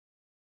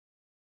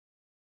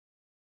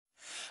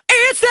い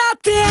つだっ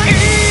て入れ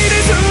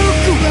ず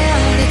食わ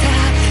れた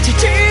事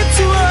実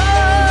を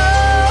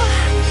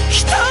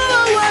人は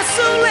忘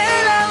れ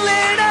られ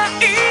な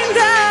いんだ。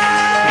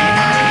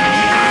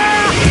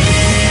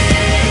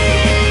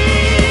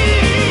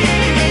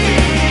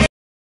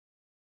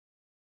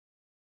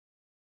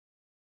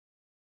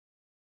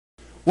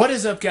What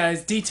is up,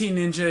 guys? DT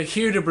Ninja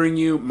here to bring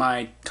you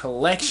my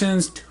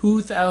collections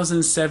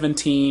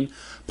 2017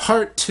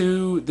 part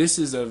 2. This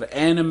is of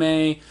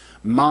anime,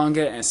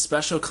 manga, and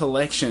special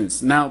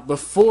collections. Now,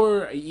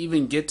 before I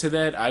even get to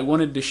that, I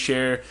wanted to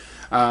share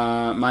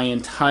my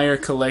entire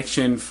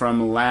collection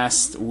from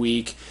last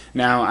week.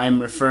 Now,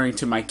 I'm referring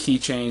to my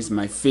keychains,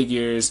 my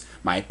figures,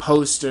 my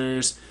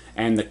posters,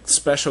 and the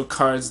special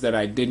cards that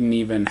I didn't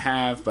even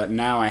have, but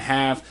now I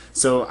have.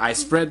 So I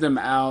spread them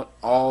out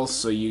all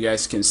so you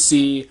guys can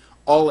see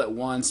all at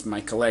once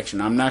my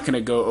collection. I'm not going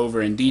to go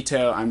over in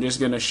detail. I'm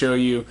just going to show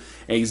you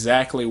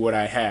exactly what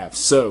I have.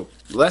 So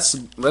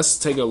let's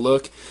take a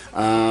look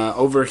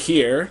over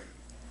here.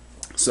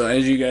 So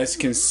as you guys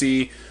can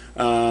see,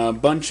 a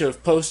bunch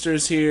of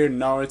posters here,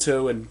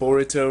 Naruto and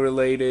Boruto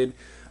related,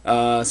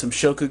 some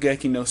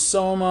Shokugeki no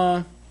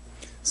Soma,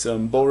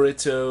 some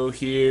Boruto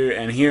here,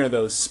 and here are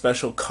those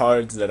special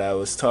cards that I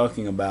was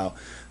talking about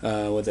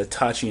with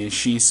Itachi and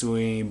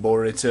Shisui,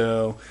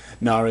 Boruto,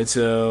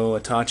 Naruto,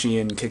 Itachi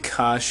and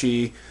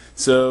Kakashi.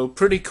 So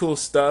pretty cool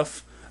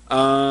stuff.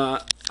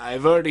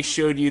 I've already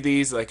showed you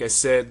these. Like I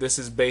said, this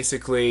is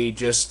basically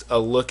just a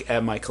look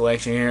at my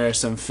collection. Here are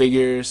some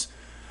figures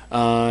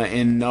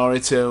in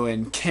Naruto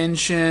and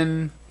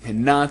Kenshin,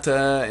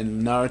 Hinata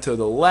and Naruto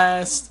the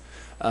Last.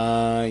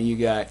 You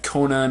got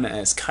Conan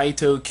as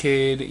Kaito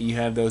Kid. You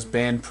have those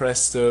Band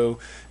Presto,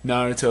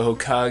 Naruto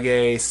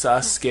Hokage,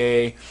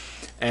 Sasuke,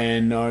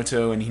 and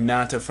Naruto and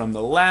Hinata from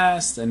the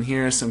Last. And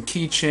here are some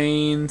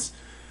keychains.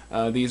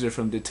 These are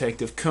from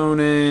Detective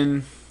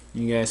Conan.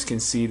 You guys can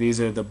see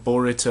these are the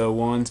Boruto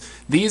ones.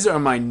 These are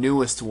my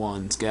newest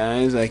ones,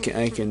 guys. I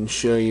can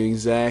show you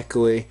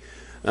exactly.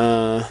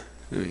 Let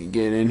me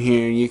get in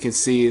here. You can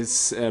see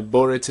it's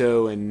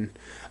Boruto and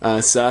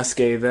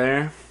Sasuke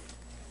there.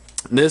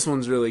 This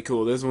one's really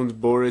cool. This one's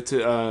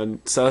Boruto,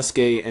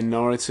 Sasuke and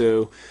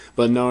Naruto,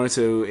 but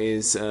Naruto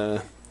is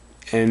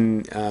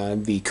in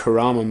the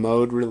Kurama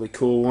mode, really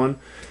cool one.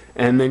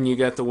 And then you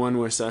got the one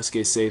where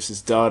Sasuke saves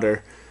his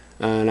daughter,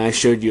 and I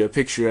showed you a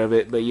picture of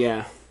it. But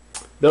yeah,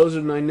 those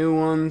are my new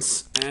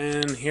ones,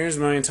 and here's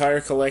my entire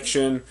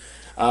collection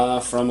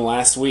from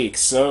last week.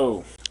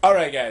 So,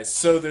 alright guys,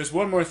 so there's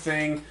one more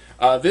thing.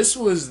 This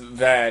was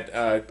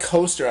that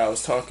coaster I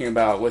was talking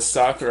about with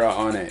Sakura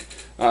on it.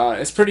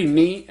 It's pretty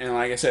neat, and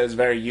like I said, it's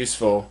very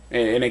useful.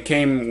 And it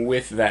came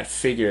with that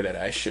figure that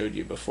I showed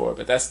you before,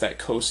 but that's that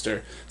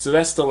coaster. So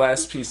that's the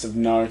last piece of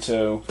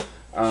Naruto,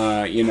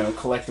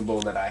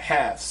 collectible that I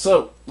have.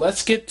 So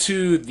let's get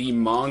to the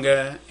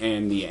manga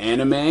and the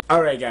anime.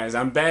 Alright guys,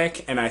 I'm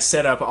back, and I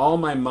set up all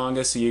my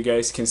manga so you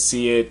guys can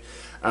see it.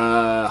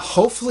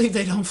 Hopefully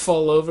they don't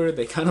fall over.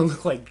 They kind of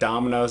look like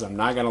dominoes, I'm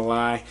not gonna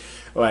lie.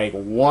 Like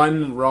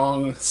one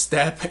wrong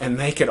step and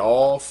they could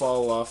all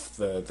fall off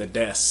the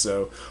desk.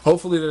 So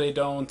hopefully they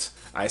don't.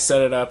 I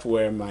set it up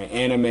where my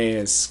anime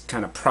is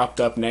kind of propped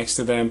up next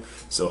to them,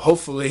 so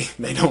hopefully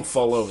they don't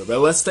fall over. But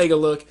let's take a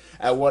look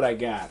at what I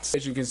got.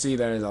 As you can see,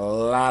 there's a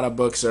lot of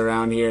books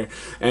around here,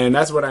 and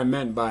that's what I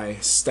meant by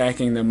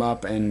stacking them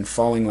up and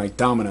falling like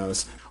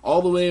dominoes.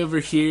 All the way over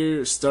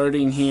here,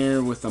 starting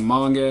here with the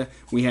manga,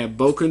 we have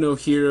Boku no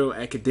Hero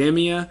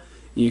Academia.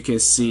 You can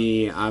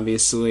see,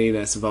 obviously,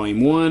 that's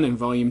Volume 1 and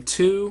Volume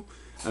 2,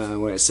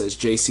 where it says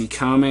JC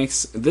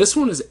Comics. This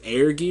one is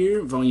Air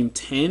Gear, Volume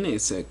 10.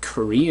 It's a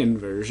Korean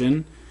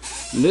version.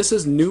 And this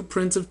is New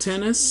Prince of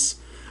Tennis.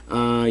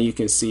 You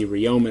can see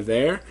Ryoma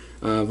there.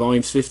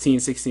 Volumes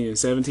 15, 16, and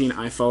 17.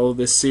 I follow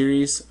this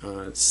series.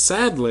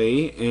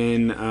 Sadly,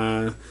 in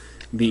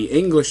the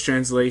English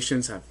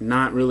translations have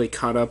not really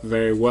caught up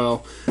very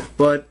well,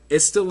 but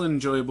it's still an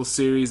enjoyable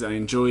series. I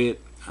enjoy it.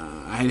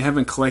 I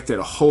haven't collected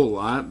a whole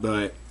lot,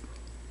 but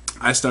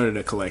I started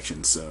a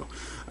collection, so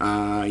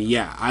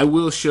yeah, I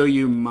will show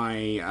you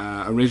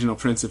my original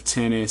Prince of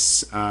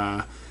Tennis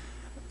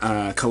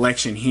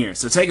collection here,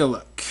 so take a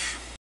look.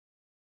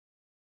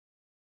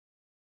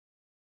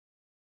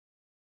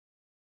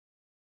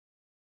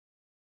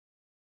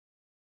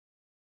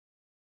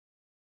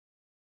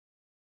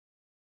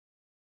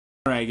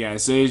 Alright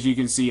guys, so as you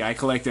can see, I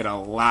collected a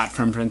lot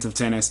from Prince of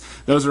Tennis.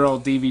 Those are all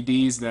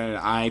DVDs that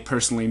I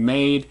personally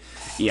made.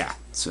 Yeah,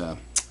 so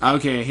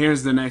okay,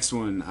 here's the next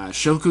one.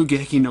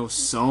 Shokugeki no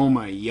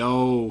Soma.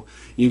 Yo,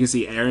 you can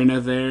see Erina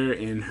there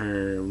in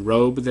her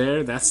robe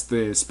there. That's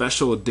the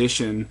special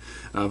edition,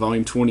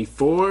 volume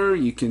 24.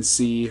 You can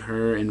see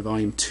her in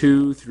volume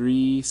 2,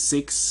 3,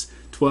 6,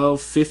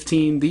 12,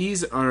 15.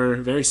 These are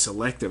very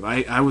selective.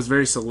 I was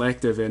very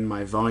selective in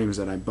my volumes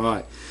that I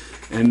bought.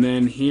 And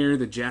then here,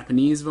 the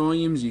Japanese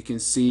volumes, you can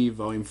see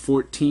volume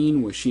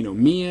 14 with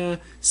Shinomiya,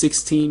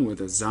 16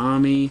 with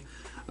Azami,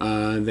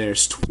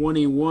 There's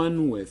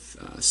 21 with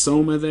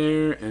Soma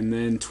there, and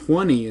then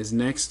 20 is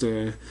next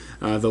to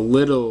the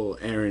little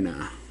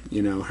Erina,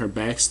 you know, her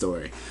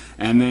backstory.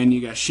 And then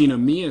you got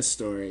Shinomiya's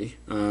story,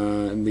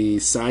 the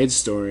side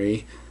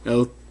story,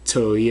 El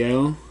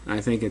Toil,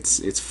 I think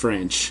it's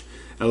French.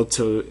 El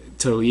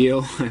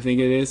Toil, I think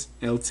it is.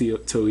 El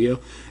Toil.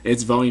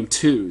 It's volume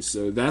 2.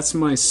 So that's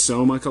my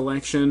Soma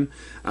collection.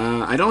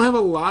 I don't have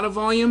a lot of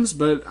volumes,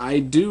 but I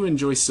do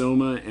enjoy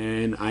Soma,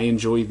 and I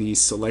enjoy these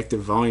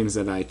selective volumes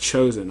that I've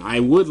chosen. I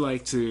would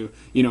like to,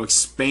 you know,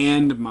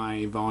 expand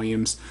my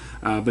volumes,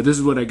 but this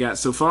is what I got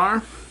so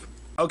far.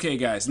 Okay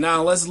guys,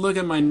 now let's look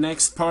at my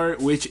next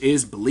part, which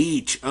is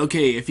Bleach.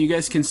 Okay, if you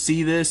guys can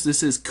see this,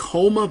 this is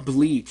Coma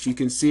Bleach. You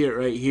can see it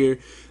right here.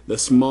 The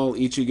small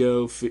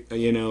Ichigo,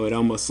 you know, it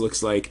almost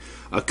looks like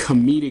a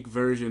comedic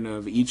version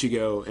of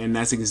Ichigo, and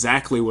that's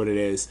exactly what it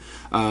is.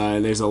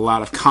 There's a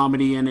lot of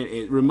comedy in it.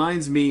 It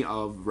reminds me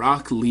of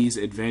Rock Lee's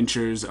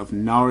Adventures of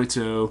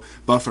Naruto,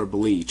 but for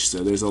Bleach.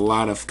 So there's a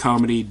lot of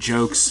comedy,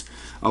 jokes,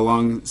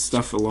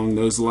 stuff along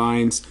those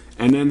lines.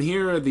 And then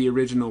here are the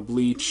original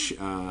Bleach,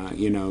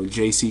 you know,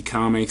 JC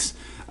Comics.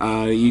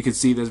 You can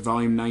see this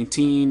volume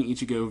 19,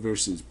 Ichigo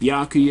versus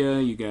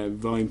Byakuya. You got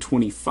volume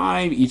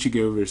 25,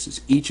 Ichigo versus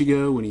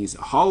Ichigo when he's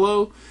a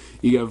hollow.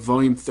 You got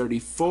volume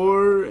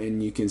 34,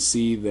 and you can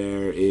see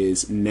there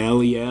is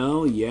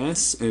Neliel,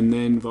 yes. And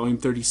then volume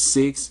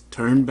 36,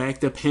 Turn Back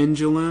the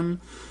Pendulum,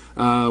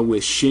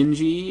 with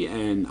Shinji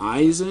and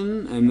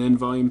Aizen. And then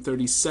volume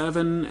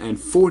 37 and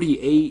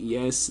 48,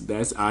 yes,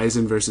 that's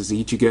Aizen versus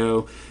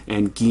Ichigo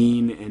and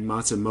Gin and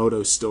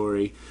Matsumoto's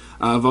story.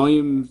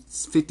 Volume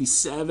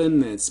 57,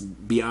 that's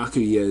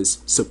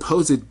Byakuya's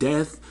supposed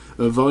death.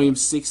 Volume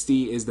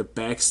 60 is the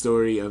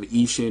backstory of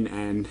Ishin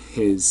and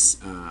his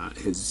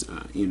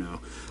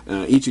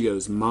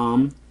Ichigo's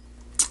mom.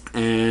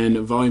 And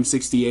volume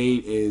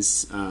 68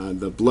 is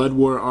the Blood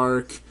War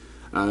arc.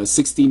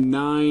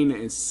 69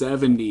 and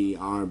 70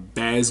 are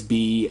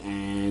Bazby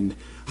and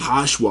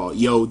Hashwall.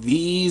 Yo,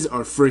 these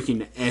are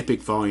freaking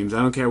epic volumes.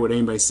 I don't care what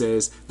anybody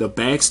says. The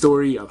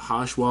backstory of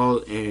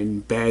Hashwall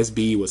and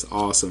Bazby was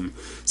awesome.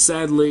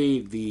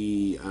 Sadly,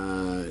 the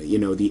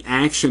the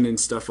action and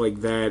stuff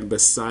like that,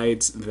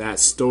 besides that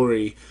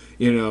story,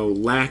 you know,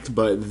 lacked,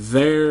 but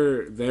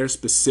their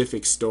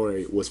specific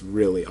story was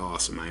really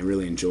awesome. I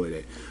really enjoyed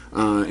it.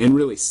 And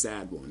really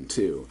sad one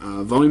too.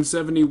 Volume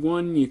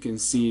 71, you can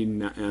see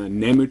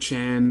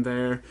Nemu-chan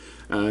there.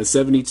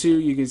 72,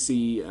 you can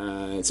see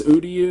it's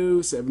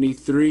Uryu.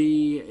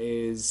 73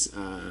 is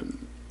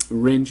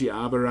Renji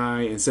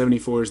Abarai, and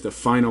 74 is the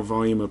final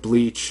volume of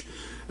Bleach,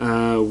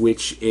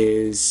 which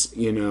is,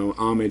 you know,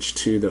 homage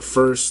to the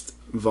first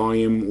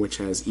volume, which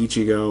has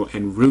Ichigo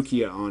and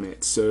Rukia on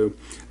it. So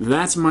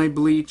that's my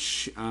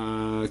Bleach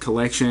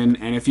collection,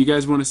 and if you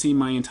guys want to see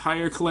my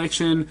entire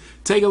collection,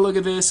 take a look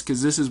at this,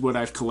 because this is what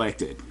I've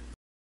collected.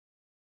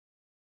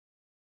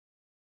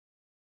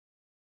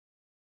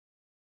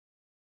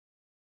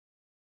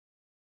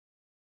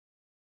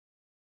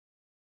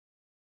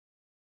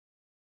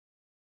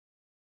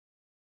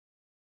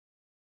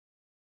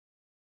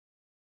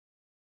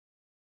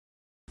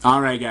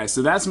 Alright guys,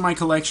 so that's my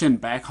collection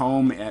back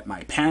home at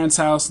my parents'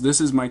 house. This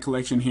is my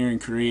collection here in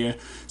Korea.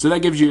 So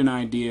that gives you an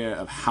idea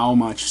of how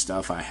much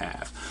stuff I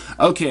have.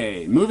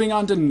 Okay, moving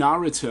on to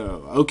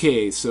Naruto.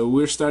 Okay, so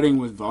we're starting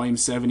with volume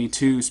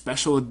 72,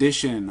 special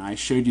edition. I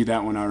showed you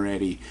that one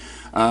already.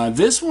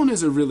 This one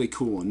is a really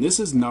cool one. This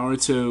is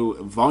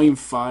Naruto volume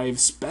 5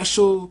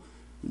 special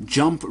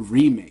Jump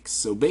Remix.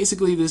 So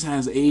basically this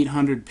has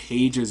 800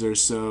 pages or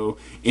so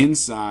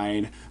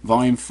inside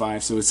volume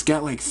 5, so it's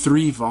got like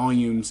 3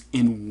 volumes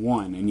in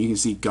one, and you can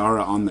see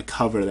Gaara on the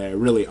cover there.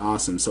 Really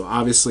awesome. So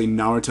obviously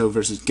Naruto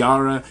versus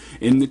Gaara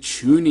in the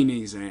Chunin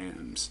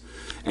exams.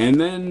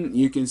 And then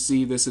you can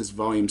see this is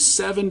volume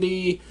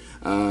 70,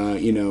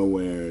 you know,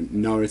 where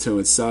Naruto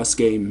and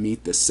Sasuke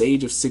meet the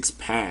Sage of Six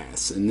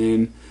Paths. And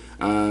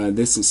then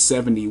this is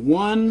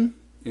 71.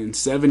 In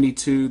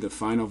 72, the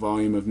final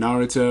volume of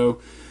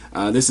Naruto.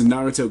 This is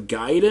Naruto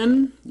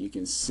Gaiden. You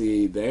can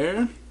see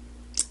there.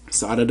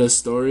 Sarada's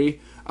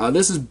story.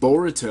 This is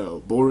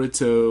Boruto.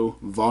 Boruto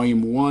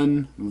Volume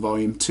 1,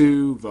 Volume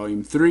 2,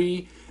 Volume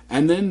 3.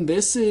 And then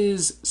this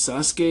is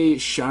Sasuke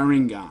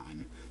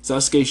Sharingan.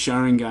 Sasuke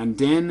Sharingan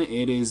Den.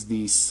 It is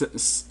the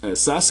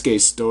Sasuke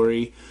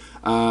story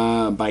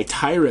by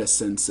Taira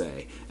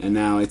Sensei, and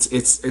now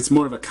it's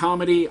more of a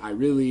comedy. I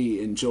really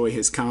enjoy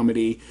his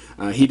comedy.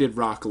 He did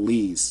Rock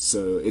Lee's,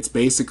 so it's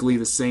basically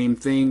the same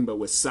thing, but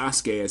with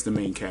Sasuke as the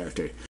main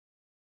character.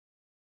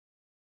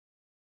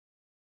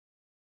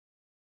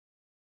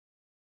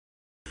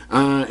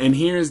 And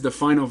here's the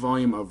final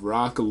volume of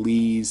Rock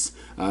Lee's.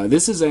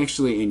 This is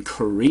actually in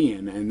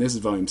Korean, and this is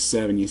volume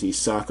 7. You see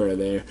Sakura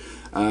there.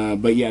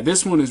 But yeah,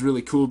 this one is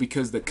really cool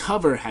because the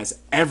cover has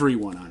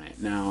everyone on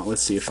it. Now,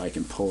 let's see if I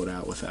can pull it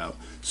out without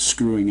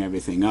screwing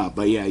everything up.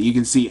 But yeah, you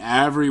can see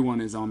everyone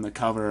is on the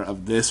cover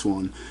of this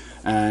one.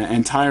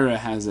 And Taira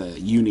has a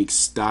unique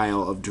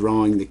style of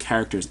drawing the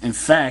characters. In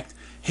fact,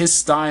 his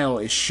style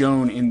is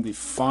shown in the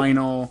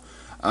final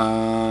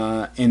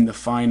in the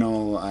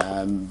final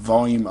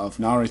volume of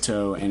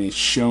Naruto, and it's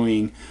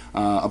showing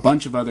a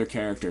bunch of other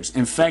characters.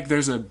 In fact,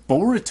 there's a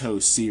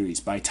Boruto series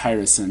by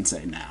Taira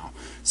Sensei now.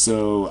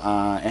 So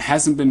it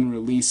hasn't been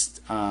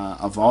released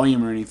a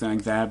volume or anything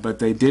like that, but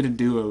they did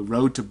do a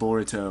Road to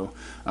Boruto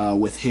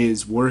with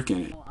his work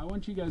in it. I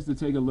want you guys to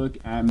take a look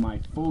at my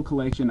full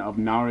collection of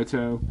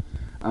Naruto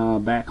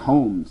back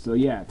home. So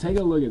yeah, take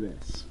a look at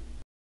this.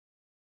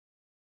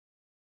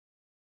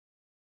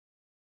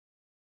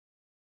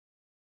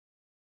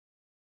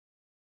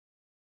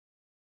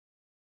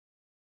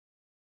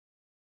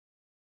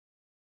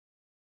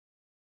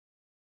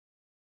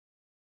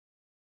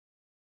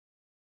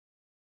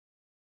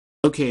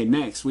 Okay,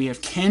 next we have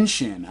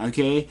Kenshin.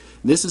 Okay,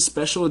 this is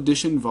Special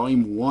Edition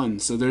Volume 1.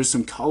 So there's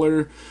some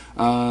color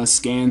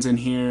scans in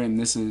here, and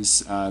this is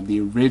the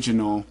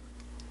original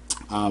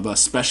a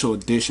special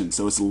edition,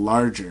 so it's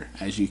larger,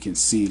 as you can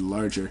see,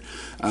 larger.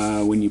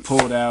 When you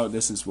pull it out,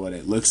 this is what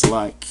it looks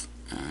like.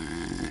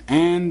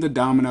 And the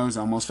dominoes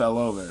almost fell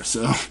over,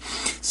 so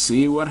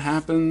see what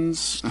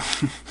happens.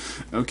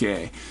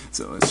 Okay,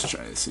 so let's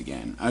try this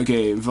again.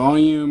 Okay,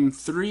 volume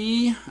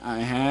 3 I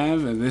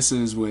have, and this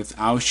is with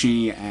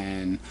Aoshi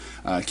and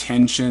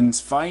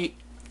Kenshin's fight.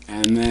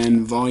 And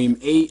then volume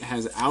 8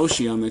 has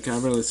Aoshi on the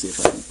cover. Let's see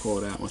if I can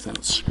pull it out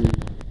without screwing.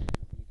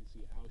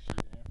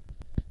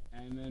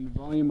 And then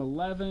volume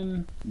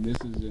 11, this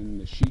is in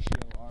the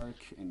Shishio arc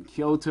in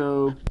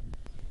Kyoto.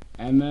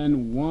 And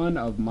then one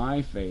of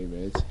my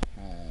favorites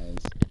has,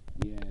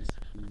 yes,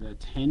 the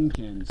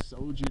Tenken,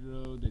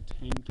 Sojiro the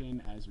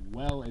Tenken, as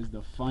well as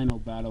the final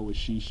battle with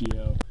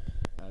Shishio.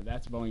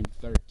 That's volume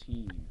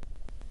 13.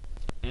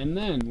 And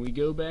then we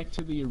go back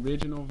to the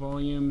original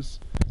volumes,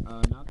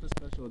 not the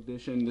special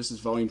edition. This is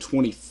volume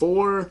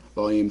 24,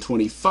 volume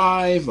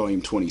 25,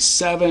 volume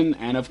 27,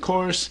 and of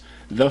course,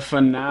 the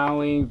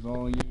finale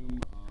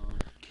volume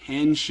of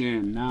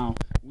Kenshin. Now,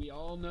 we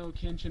all know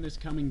Kenshin is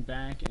coming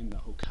back in the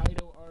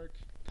Hokkaido arc,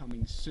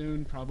 coming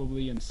soon,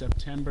 probably in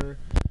September,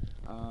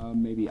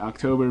 maybe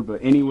October, but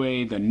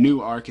anyway, the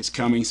new arc is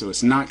coming, so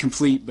it's not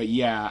complete, but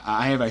yeah,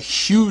 I have a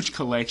huge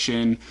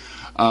collection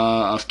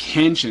of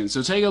Kenshin,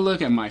 so take a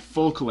look at my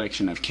full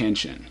collection of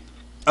Kenshin.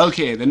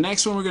 Okay, the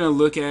next one we're going to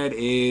look at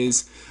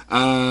is,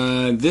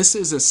 this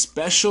is a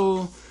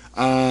special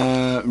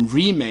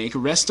remake,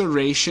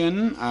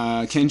 restoration,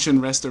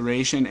 Kenshin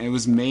restoration. It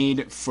was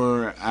made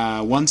for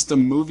once the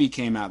movie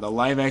came out, the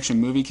live action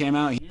movie came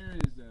out. Here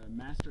is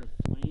Master of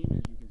Flame,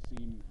 as you can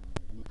see,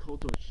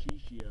 Makoto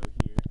Shishio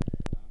here,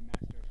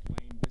 Master of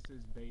Flame. This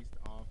is based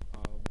off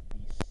of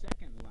the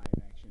second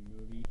live action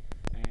movie,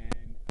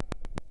 and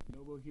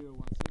Nobuhiro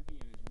Watsuki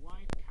and his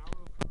wife,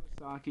 Kaoru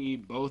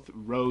Kurosaki, both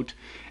wrote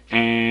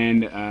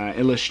and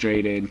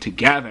illustrated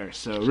together.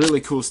 So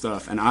really cool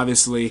stuff. And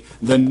obviously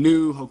the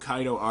new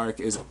Hokkaido arc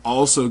is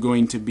also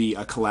going to be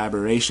a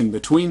collaboration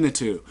between the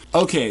two.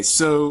 Okay,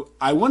 so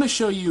I want to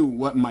show you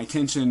what my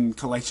Kenshin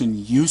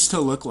collection used to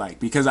look like,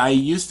 because I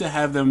used to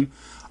have them,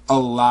 a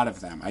lot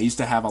of them. I used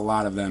to have a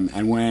lot of them,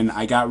 and when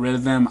I got rid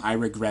of them, I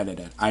regretted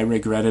it. I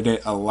regretted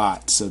it a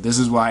lot. So this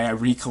is why I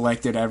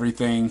recollected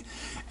everything,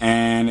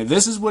 and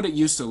this is what it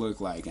used to look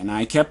like. And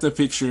I kept the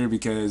picture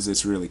because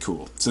it's really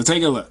cool. So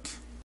take a look.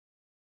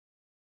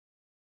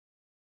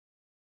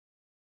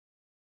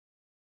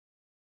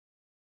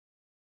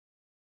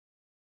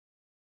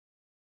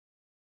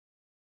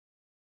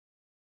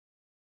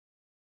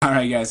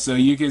 Alright guys, so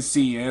you can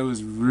see it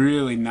was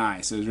really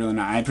nice. It was really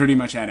nice. I pretty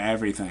much had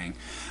everything.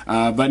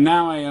 But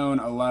now I own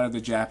a lot of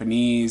the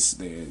Japanese,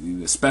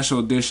 the special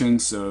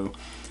editions, so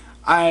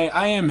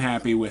I am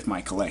happy with my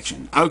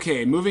collection.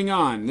 Okay, moving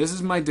on. This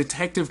is my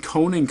Detective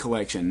Conan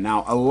collection.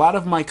 Now, a lot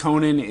of my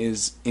Conan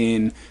is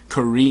in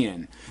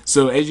Korean.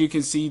 So as you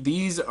can see,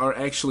 these are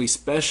actually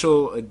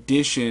special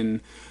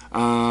edition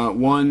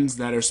ones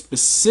that are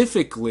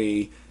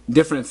specifically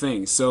different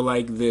things. So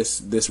like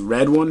this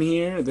red one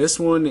here, this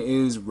one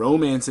is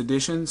romance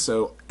edition.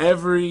 So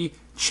every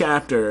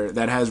chapter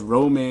that has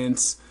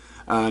romance,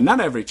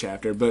 not every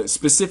chapter, but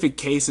specific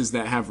cases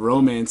that have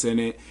romance in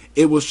it,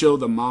 it will show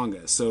the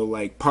manga. So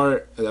like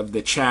part of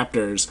the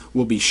chapters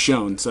will be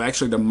shown. So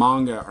actually the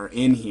manga are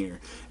in here,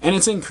 and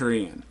it's in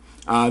Korean.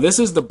 This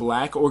is the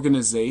Black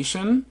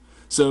Organization.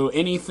 So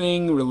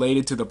anything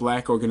related to the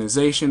Black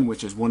Organization,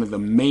 which is one of the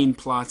main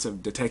plots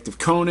of Detective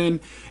Conan,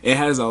 it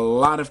has a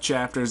lot of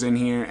chapters in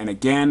here, and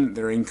again,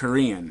 they're in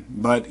Korean.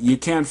 But you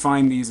can't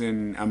find these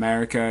in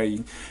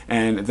America,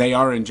 and they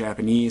are in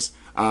Japanese,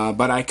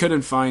 but I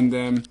couldn't find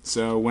them,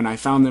 so when I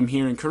found them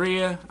here in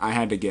Korea, I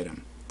had to get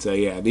them. So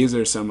yeah, these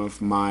are some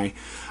of my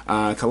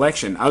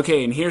collection.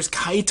 Okay, and here's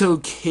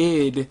Kaito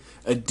Kid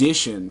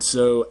edition.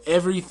 So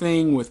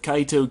everything with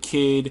Kaito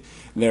Kid,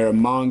 there are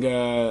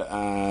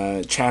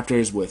manga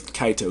chapters with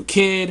Kaito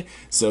Kid,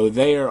 so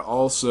they are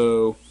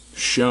also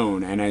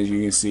shown. And as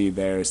you can see,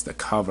 there's the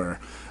cover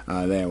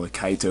there with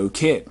Kaito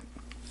Kid.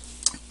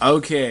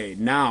 Okay,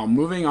 now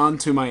moving on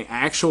to my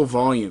actual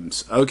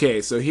volumes.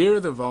 Okay, so here are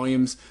the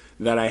volumes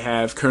that I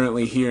have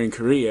currently here in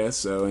Korea.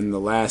 So in the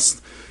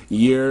last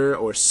year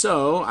or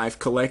so, I've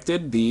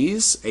collected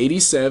these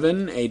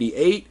 87,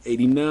 88,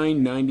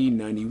 89, 90,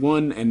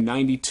 91, and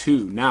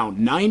 92. Now,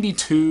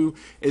 92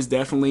 is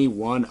definitely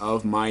one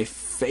of my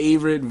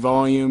favorite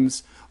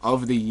volumes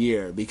of the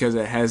year because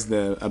it has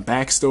a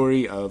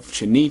backstory of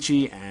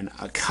Shinichi and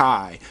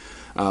Akai,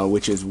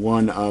 which is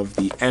one of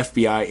the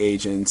FBI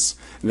agents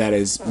that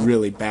is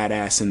really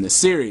badass in the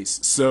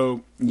series.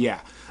 So yeah,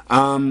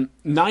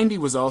 90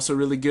 was also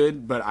really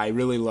good, but I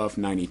really love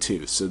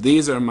 92. So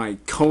these are my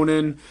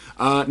Conan.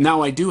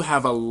 Now I do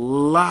have a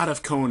lot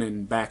of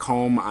Conan back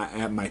home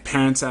at my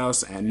parents'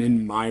 house and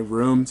in my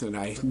rooms, and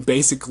I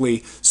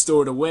basically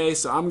stored away.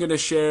 So I'm gonna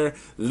share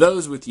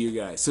those with you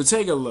guys. So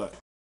take a look.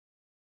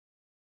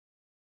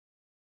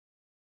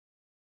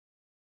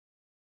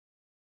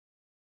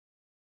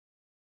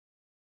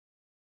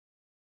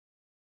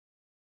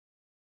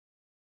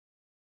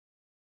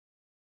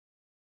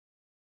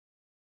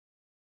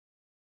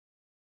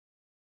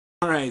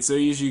 Alright, so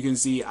as you can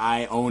see,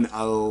 I own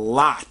a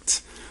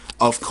lot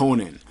of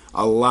Conan.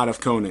 A lot of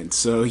Conan.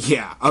 So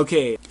yeah,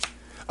 okay.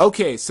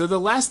 Okay, so the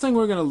last thing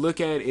we're going to look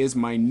at is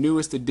my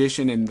newest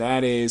edition, and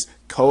that is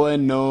Koa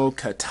no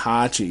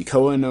Katachi.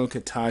 Koa no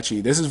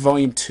Katachi. This is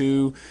volume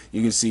 2.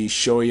 You can see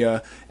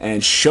Shoya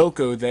and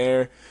Shoko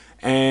there.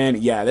 And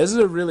yeah, this is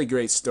a really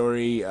great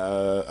story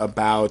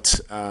about,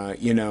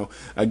 you know,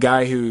 a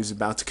guy who's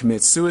about to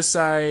commit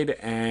suicide,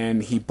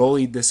 and he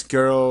bullied this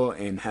girl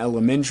in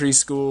elementary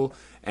school,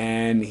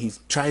 and he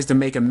tries to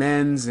make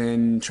amends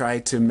and try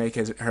to make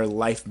her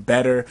life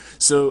better.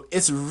 So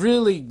it's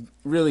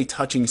really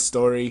touching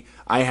story.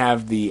 I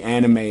have the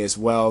anime as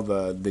well,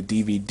 the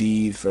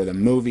DVD for the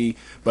movie.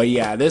 But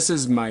yeah, this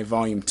is my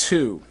volume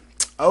 2.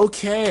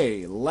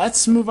 Okay,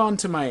 let's move on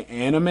to my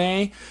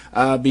anime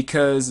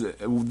because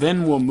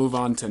then we'll move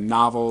on to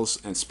novels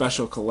and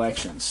special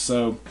collections.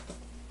 So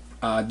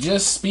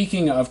just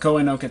speaking of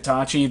Koa no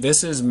Katachi,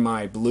 this is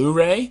my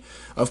Blu-ray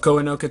of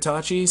Koa no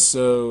Katachi,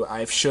 so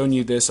I've shown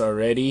you this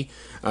already.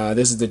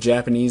 This is the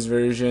Japanese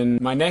version.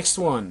 My next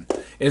one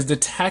is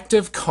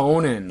Detective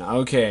Conan.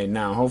 Okay,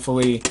 now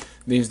hopefully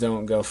these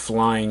don't go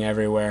flying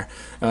everywhere.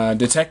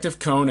 Detective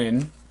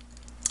Conan.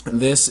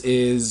 This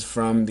is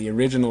from the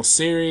original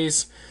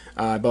series.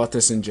 I bought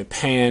this in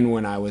Japan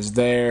when I was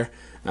there.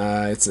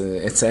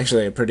 It's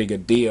actually a pretty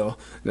good deal.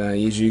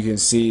 As you can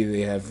see,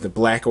 they have the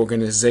black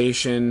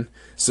organization.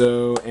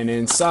 So, and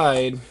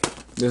inside,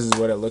 this is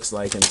what it looks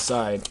like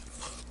inside.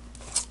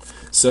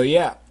 So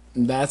yeah,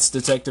 that's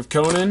Detective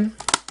Conan.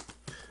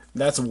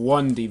 That's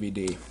one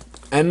DVD.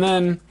 And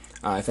then,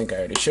 I think I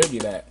already showed you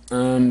that.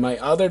 My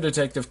other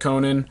Detective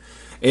Conan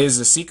is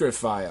the Secret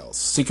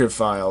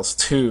Files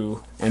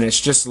 2, and it's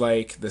just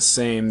like the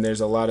same.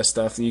 There's a lot of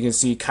stuff. You can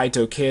see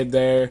Kaito Kid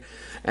there,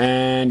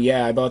 and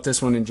yeah, I bought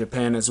this one in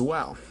Japan as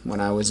well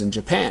when I was in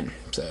Japan.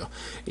 So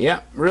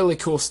yeah, really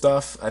cool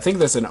stuff. I think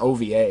that's an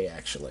OVA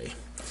actually.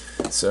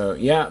 So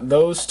yeah,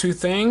 those two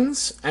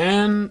things,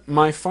 and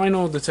my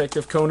final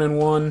Detective Conan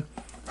one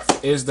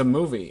is the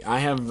movie. I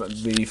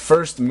have the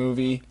first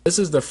movie. This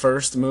is the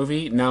first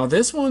movie. Now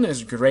this one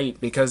is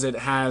great because it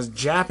has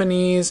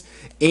Japanese,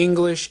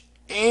 English,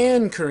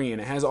 and Korean.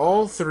 It has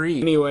all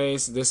three.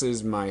 Anyways, this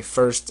is my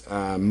first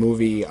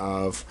movie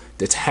of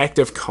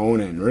Detective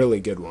Conan. Really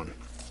good one.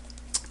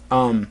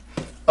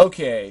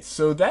 Okay,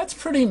 so that's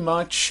pretty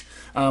much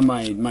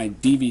my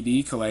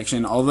DVD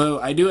collection,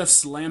 although I do have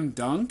Slam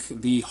Dunk,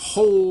 the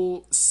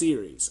whole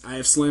series. I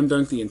have Slam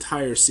Dunk, the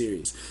entire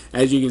series.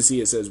 As you can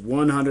see, it says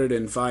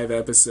 105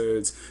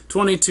 episodes,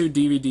 22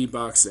 DVD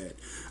box set.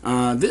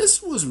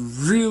 This was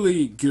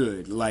really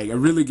good, like a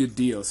really good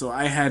deal, so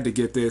I had to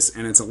get this,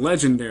 and it's a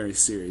legendary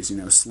series, you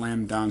know,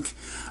 Slam Dunk,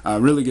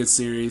 really good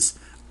series.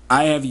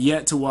 I have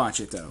yet to watch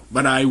it though,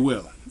 but I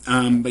will.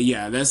 But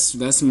yeah,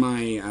 that's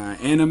my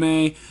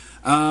anime.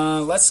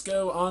 Let's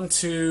go on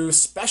to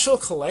special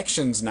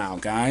collections now,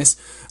 guys.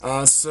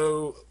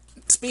 So,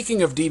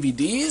 speaking of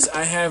DVDs,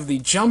 I have the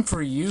Jump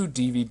Ryu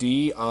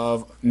DVD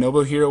of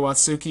Nobuhiro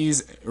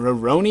Watsuki's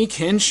Rurouni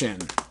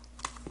Kenshin.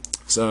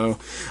 So,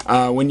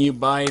 when you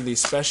buy the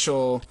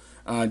special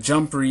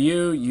Jump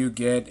Ryu, you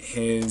get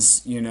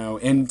his, you know,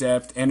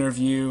 in-depth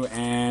interview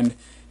and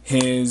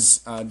his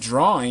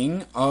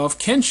drawing of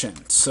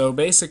Kenshin. So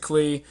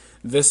basically,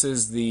 this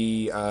is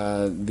the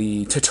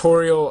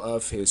tutorial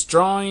of his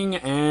drawing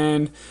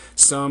and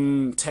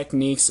some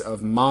techniques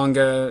of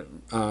manga,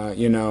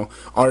 you know,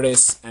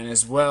 artists, and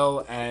as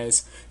well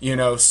as, you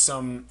know,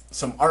 some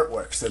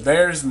artwork. So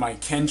there's my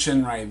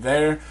Kenshin right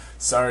there.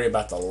 Sorry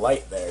about the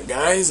light there,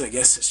 guys. I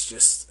guess it's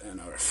just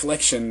a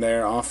reflection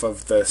there off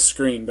of the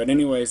screen. But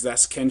anyways,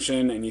 that's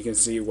Kenshin, and you can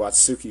see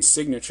Watsuki's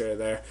signature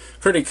there.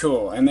 Pretty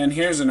cool. And then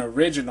here's an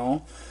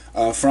original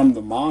from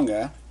the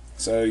manga.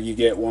 So you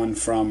get one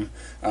from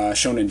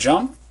Shonen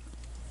Jump.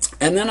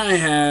 And then I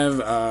have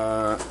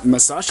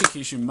Masashi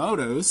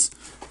Kishimoto's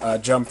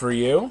Jump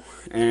Ryu.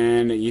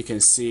 And you can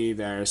see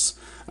there's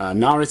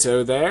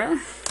Naruto there.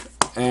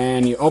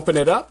 And you open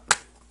it up.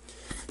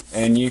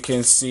 And you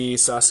can see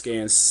Sasuke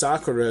and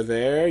Sakura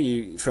there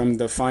from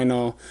the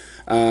final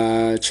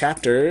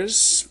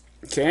chapters.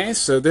 Okay,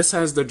 so this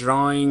has the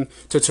drawing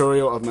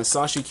tutorial of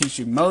Masashi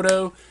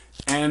Kishimoto,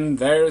 and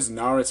there's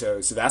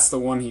Naruto. So that's the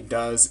one he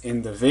does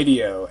in the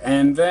video.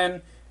 And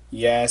then,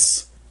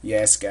 yes,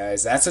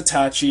 guys, that's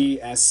Itachi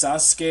as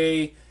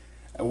Sasuke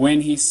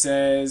when he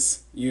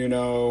says, you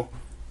know,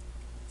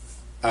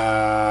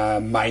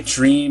 my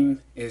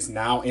dream is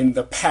now in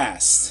the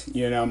past.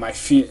 You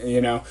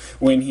know,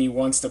 when he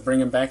wants to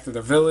bring him back to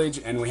the village,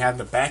 and we have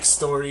the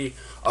backstory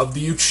of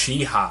the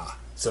Uchiha.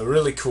 So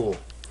really cool.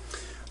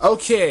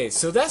 Okay,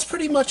 so that's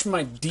pretty much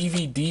my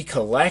DVD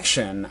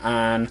collection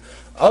and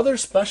other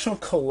special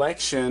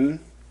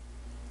collection.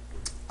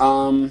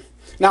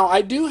 Now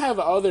I do have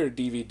other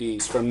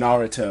DVDs from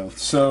Naruto,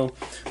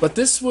 but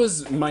this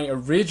was my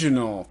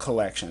original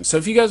collection. So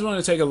if you guys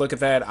want to take a look at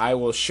that, I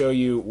will show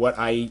you what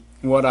I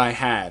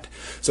had.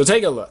 So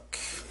take a look.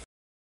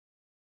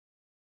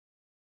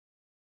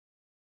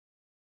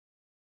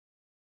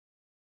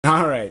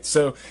 Alright,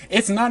 so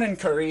it's not in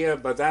Korea,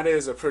 but that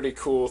is a pretty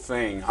cool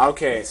thing.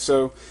 Okay,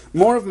 so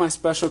more of my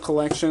special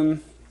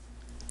collection.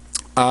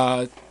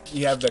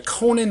 You have the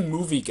Conan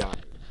movie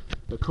guide.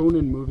 The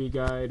Conan movie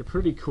guide, a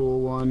pretty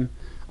cool one.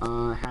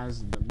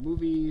 Has the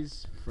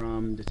movies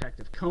from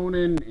Detective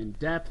Conan in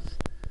depth.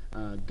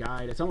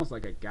 Guide. It's almost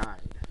like a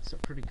guide, so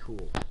pretty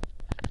cool.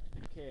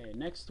 Okay,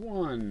 next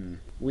one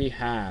we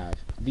have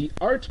the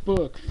art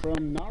book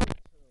from Naruto.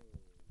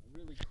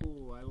 Really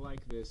cool. I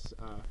like this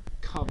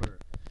cover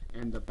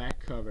and the back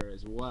cover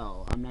as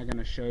well. I'm not going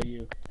to show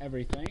you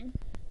everything.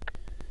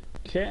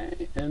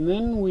 Okay, and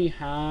then we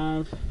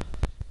have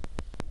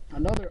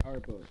another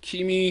art book.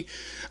 Kimi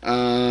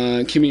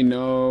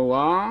no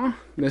wa.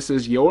 This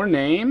is your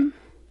name.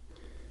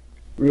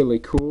 Really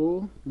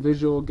cool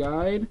visual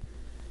guide.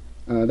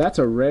 That's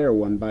a rare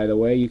one, by the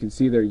way. You can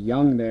see they're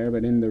young there,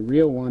 but in the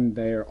real one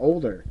they're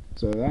older.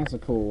 So that's a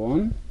cool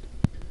one.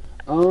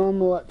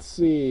 Let's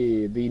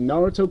see. The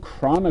Naruto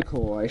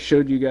Chronicle. I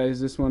showed you guys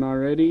this one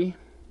already.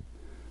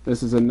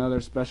 This is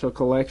another special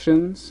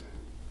collections.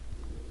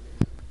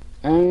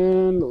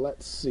 And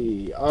let's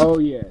see. Oh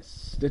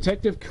yes,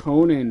 Detective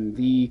Conan,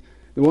 the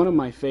one of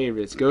my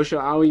favorites. Gosho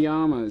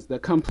Aoyama's The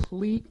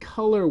Complete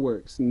Color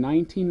Works,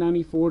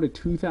 1994 to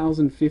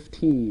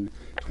 2015.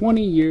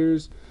 20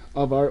 years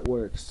of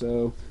artwork.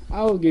 So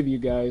I'll give you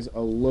guys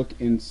a look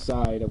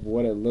inside of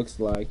what it looks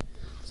like.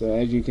 So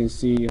as you can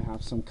see, you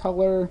have some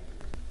color,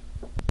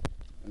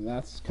 and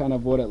that's kind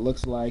of what it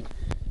looks like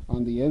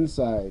on the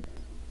inside.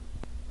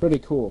 Pretty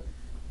cool.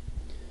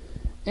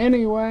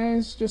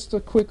 Anyways, just a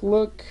quick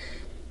look.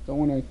 Don't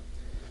want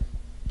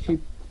to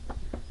keep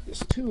this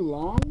too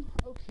long.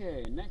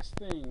 Okay, next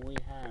thing we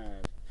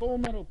have Full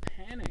Metal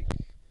Panic.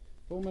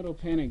 Full Metal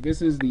Panic.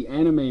 This is the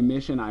anime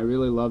mission. I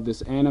really love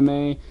this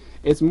anime.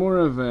 It's more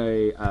of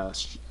a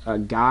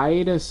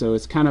guide, so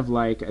it's kind of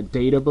like a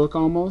data book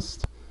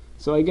almost.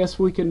 So I guess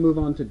we can move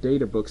on to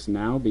data books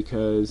now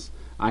because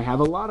I have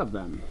a lot of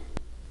them.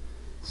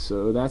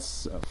 So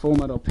that's Full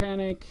Metal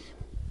Panic.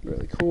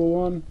 Really cool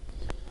one.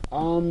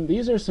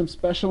 These are some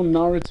special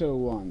Naruto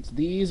ones.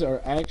 These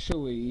are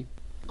actually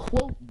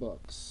quote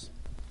books.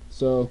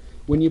 So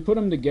when you put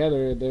them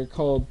together, they're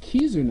called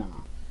Kizuna.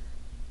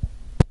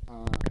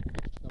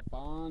 The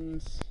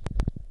bonds,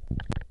 you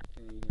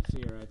can see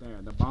it right there.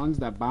 The bonds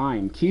that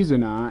bind,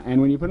 Kizuna.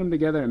 And when you put them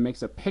together, it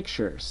makes a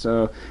picture.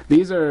 So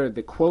these are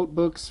the quote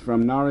books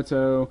from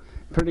Naruto.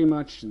 Pretty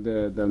much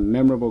the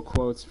memorable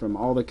quotes from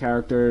all the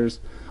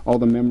characters, all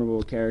the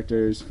memorable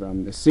characters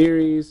from the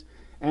series.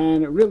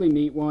 And a really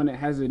neat one. It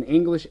has in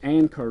English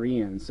and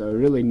Korean, so a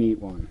really neat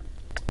one.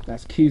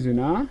 That's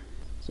Kizuna.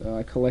 So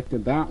I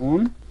collected that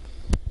one.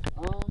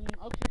 Okay,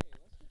 let's get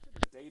to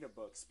the data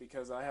books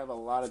because I have a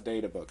lot of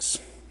data books.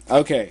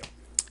 Okay,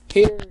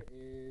 here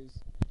is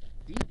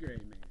D-Gray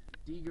Man.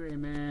 D-Gray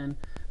Man.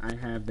 I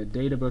have the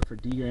data book for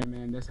D-Gray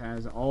Man. This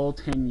has all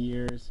 10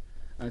 years.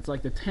 It's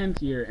like the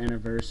 10th year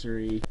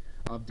anniversary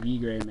of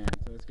D-Gray Man.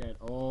 So it's got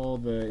all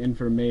the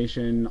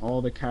information,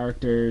 all the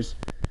characters.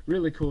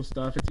 Really cool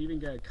stuff. It's even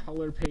got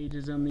color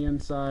pages on the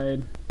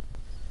inside.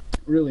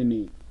 Really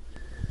neat.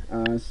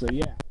 So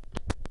yeah.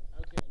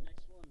 Okay,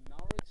 next one,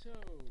 Naruto.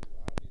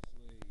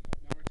 Obviously,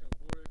 Naruto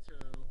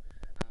Boruto.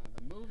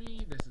 The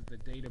movie. This is the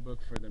data book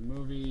for the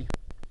movie.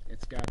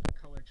 It's got the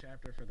color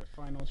chapter for the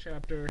final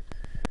chapter.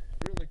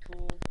 Really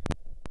cool.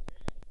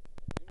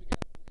 Then we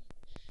got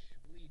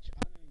Bleach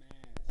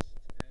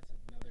Unmasked. That's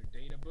another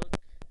data book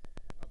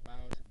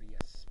about the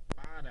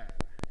Espada,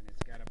 and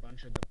it's got a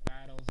bunch of the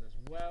battles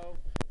as well.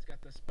 It's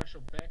got the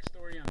special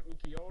backstory on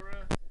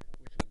Ukiura,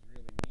 which was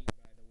really neat,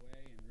 by the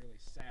way, and really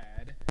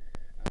sad.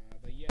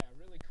 But yeah,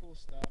 really cool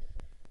stuff.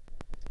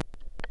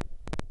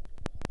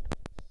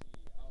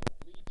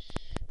 Bleach,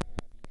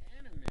 the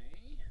anime.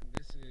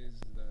 This is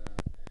the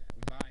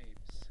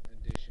Vibes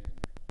edition.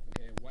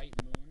 Okay, White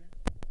Moon.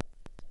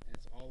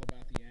 It's all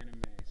about the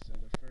anime. So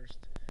the first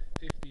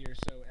 50 or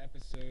so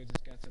episodes,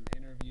 it's got some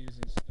interviews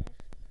and stuff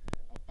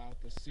about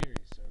the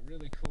series. So a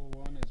really cool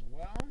one as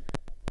well.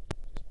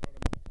 Just part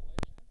of my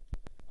collection.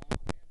 I have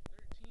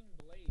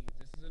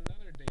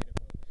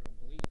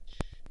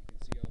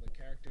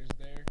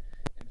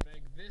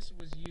this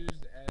was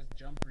used as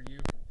jump review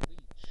for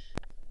Bleach.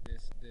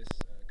 This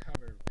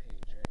cover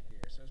page right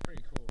here. So it's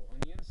pretty cool. On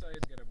the inside,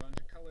 it's got a bunch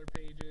of color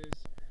pages.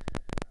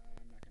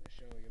 I'm not going to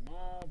show you them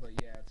all, but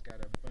yeah, it's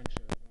got a bunch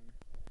of them,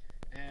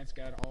 and it's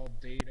got all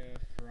data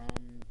from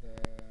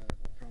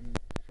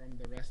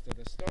the rest of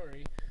the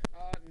story.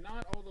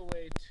 Not all the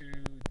way to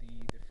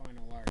the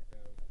final arc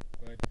though,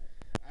 but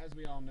as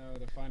we all know,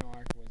 the final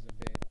arc was a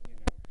bit, and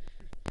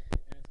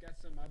it's got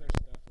some other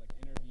stuff like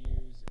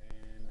interviews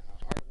and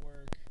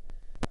artwork,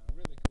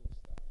 really cool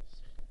stuff.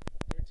 So,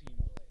 13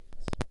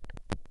 blades.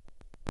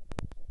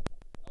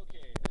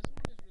 Okay, this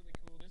one is really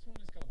cool. This one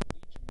is called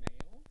Bleach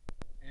Mail,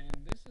 and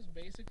this is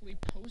basically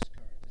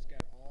postcards. It's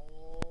got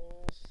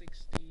all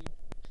 60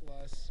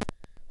 plus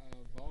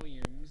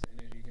volumes, and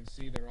as you can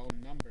see, they're all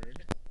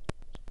numbered.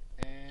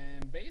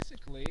 And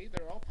basically,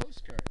 they're all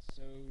postcards.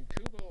 So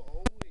Kubo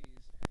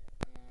always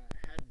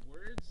had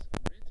words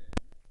written,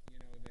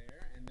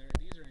 there, and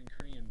these are in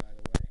Korean, by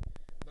the way.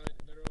 But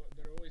they're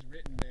always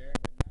written there.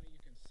 But now you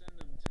can send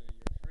them to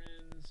your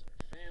friends or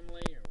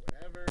family or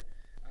whatever.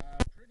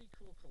 Pretty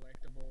cool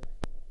collectible,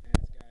 and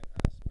it's got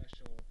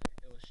special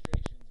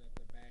illustrations at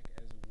the back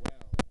as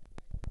well, like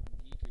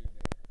Giku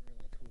there.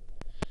 Really cool.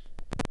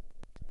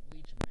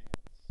 Bleach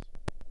Mails.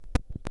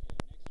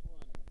 Okay, next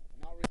one,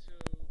 Naruto.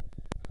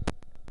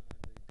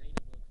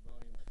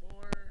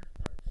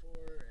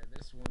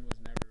 This one was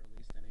never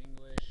released in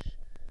English.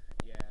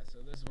 Yeah, so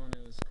this one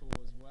is cool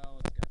as well.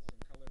 It's got some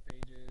color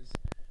pages,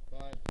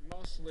 but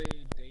mostly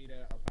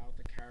data about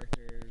the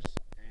characters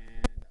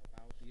and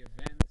about the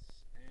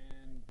events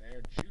and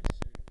their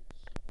jutsus.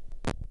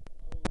 Okay,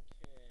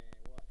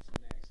 what's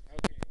next?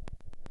 Okay,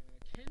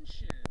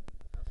 Kenshin,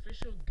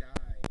 official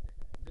guide.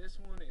 This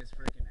one is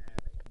freaking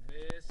epic.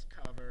 This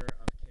cover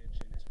of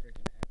Kenshin is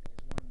freaking epic.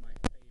 It's one of my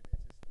favorites.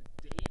 It's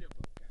the data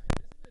book, guys.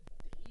 This is a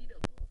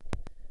data book.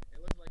 It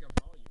looks like a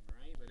volume,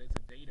 right? But it's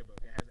a data book.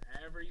 It has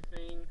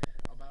everything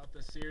about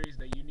the series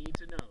that you need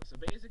to know. So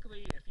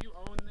basically, if you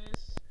own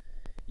this,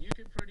 you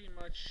can pretty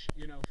much,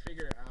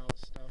 figure out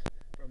stuff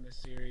from the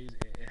series.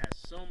 It has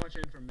so much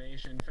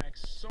information. In fact,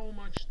 so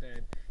much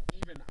that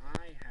even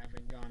I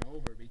haven't gone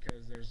over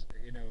because there's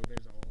a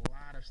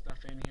lot of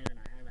stuff in here, and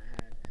I haven't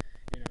had,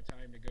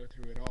 time to go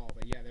through it all.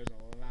 But yeah, there's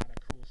a lot of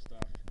cool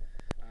stuff.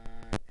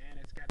 And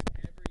it's got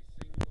every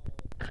single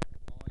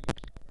volume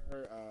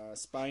cover,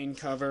 spine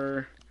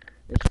cover.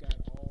 It's got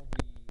all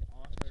the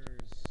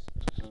author's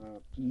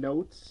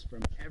notes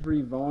from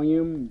every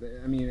volume.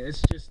 I mean,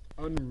 it's just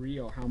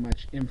unreal how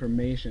much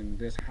information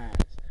this has.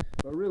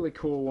 A really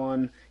cool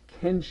one,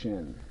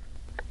 Kenshin.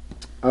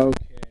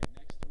 Okay,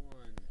 next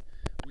one.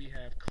 We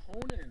have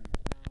Conan.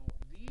 Now,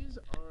 these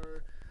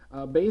are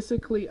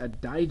basically a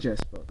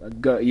digest book.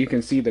 You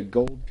can see the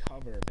gold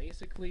cover.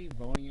 Basically,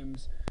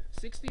 volumes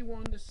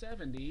 61 to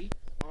 70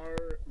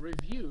 are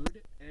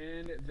reviewed,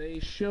 and they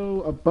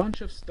show a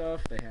bunch of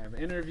stuff. They have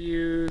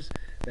interviews,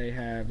 they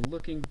have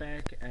looking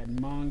back at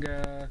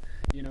manga,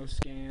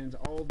 scans,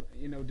 all,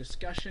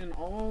 discussion,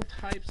 all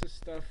types of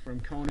stuff from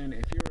Conan.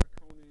 If you're a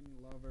Conan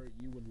lover,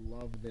 you would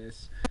love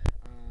this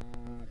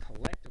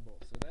collectible.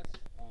 So that's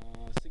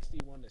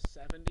 61 to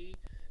 70.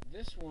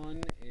 This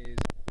one is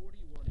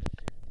 41 to 50,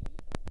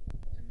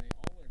 and they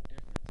all are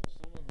different. So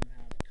some of them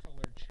have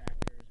colored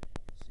chapters,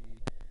 and you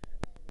can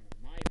see one of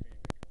my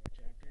favorite color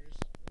chapters,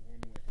 the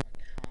one with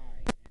Akai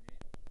in it,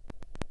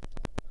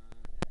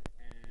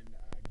 and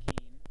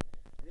Gin.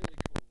 Really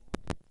cool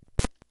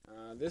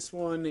one. This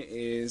one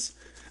is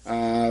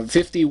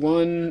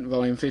 51,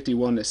 volume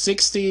 51 to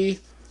 60.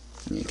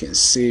 You can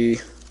see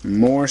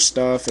more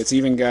stuff. It's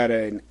even got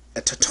a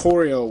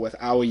tutorial with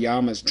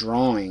Aoyama's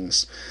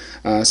drawings,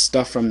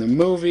 stuff from the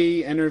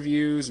movie,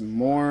 interviews,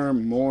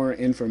 more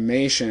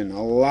information,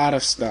 a lot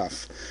of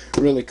stuff.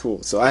 Really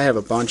cool. So I have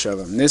a bunch of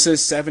them. This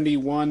is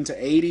 71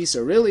 to 80,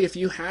 so really if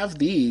you have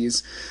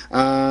these,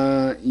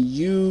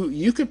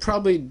 you could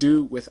probably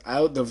do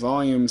without the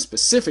volume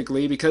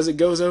specifically because it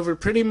goes over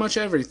pretty much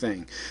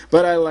everything.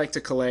 But I like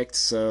to collect,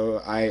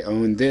 so I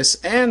own this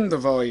and the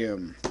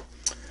volume.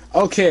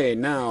 Okay,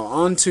 now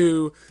on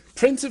to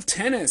Prince of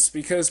Tennis,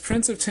 because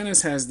Prince of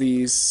Tennis has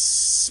these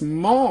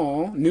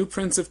small new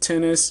Prince of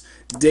Tennis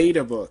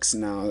data books.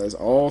 Now there's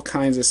all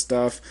kinds of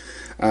stuff,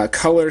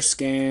 color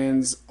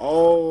scans,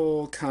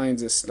 all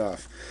kinds of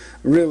stuff.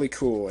 Really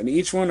cool, and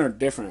each one are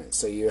different.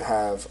 So you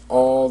have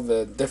all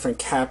the different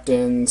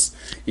captains.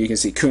 You can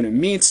see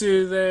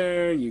Kunimitsu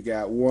there. You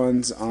got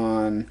ones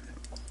on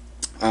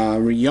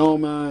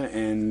Ryoma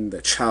and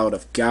the Child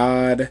of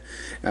God,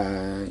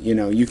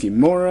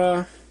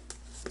 Yukimura.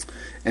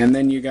 And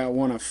then you got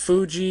one of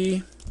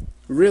Fuji.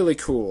 Really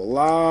cool. A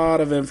lot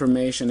of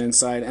information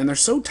inside, and they're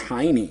so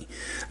tiny.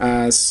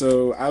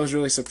 So I was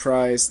really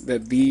surprised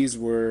that these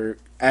were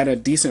at a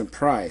decent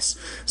price.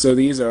 So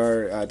these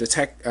are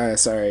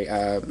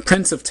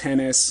Prince of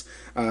Tennis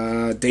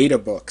data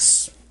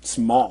books.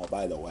 Small,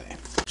 by the way.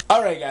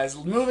 Alright guys,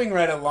 moving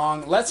right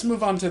along, let's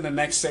move on to the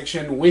next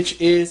section,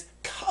 which is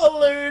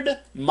colored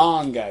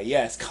manga.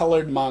 Yes,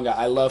 colored manga.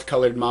 I love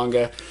colored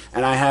manga,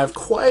 and I have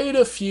quite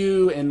a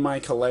few in my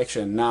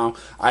collection. Now,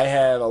 I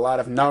have a lot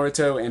of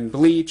Naruto and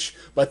Bleach,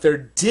 but they're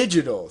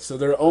digital, so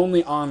they're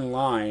only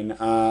online,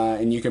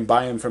 and you can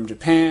buy them from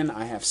Japan.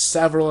 I have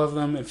several of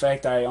them. In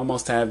fact, I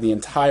almost have the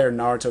entire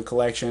Naruto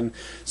collection.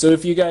 So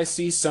if you guys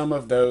see some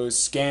of those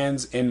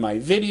scans in my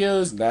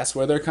videos, that's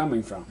where they're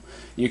coming from.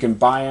 You can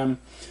buy them.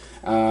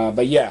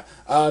 But yeah,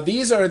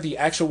 these are the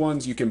actual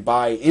ones you can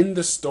buy in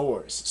the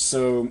stores.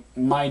 So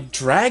my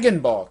Dragon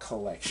Ball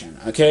collection.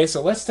 Okay,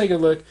 so let's take a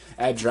look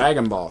at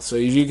Dragon Ball. So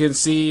as you can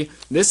see,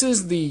 this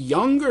is the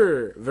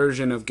younger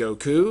version of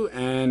Goku,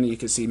 and you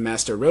can see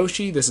Master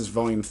Roshi. This is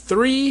Volume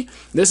 3.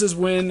 This is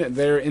when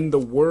they're in the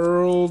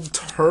World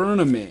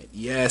Tournament.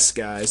 Yes,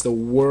 guys, the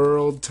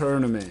World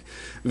Tournament.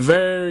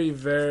 Very,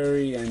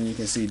 and you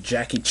can see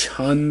Jackie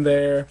Chun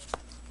there.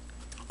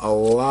 A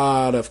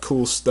lot of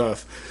cool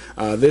stuff.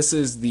 This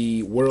is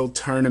the World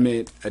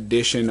Tournament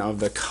edition of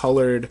the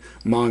colored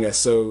manga.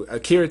 So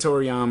Akira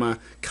Toriyama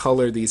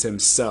colored these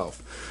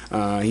himself.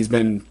 He's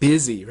been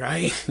busy,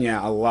 right?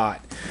 Yeah, a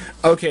lot.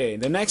 Okay,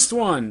 the next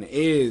one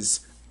is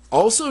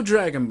also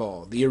Dragon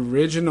Ball, the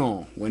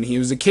original, when he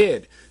was a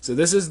kid. So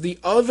this is the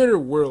other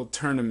World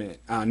Tournament.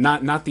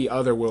 Not the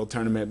other World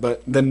Tournament,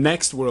 but the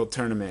next World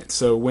Tournament.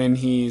 So when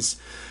he's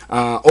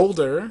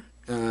older,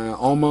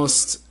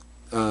 almost...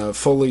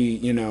 fully,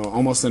 you know,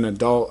 almost an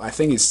adult. I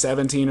think he's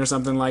 17 or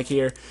something like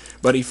here.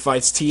 But he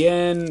fights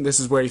Tien.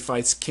 This is where he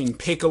fights King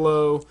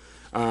Piccolo.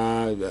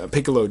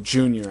 Piccolo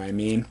Jr., I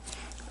mean.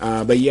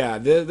 But yeah,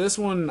 this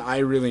one I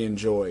really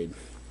enjoyed.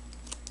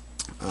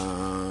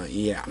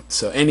 Yeah.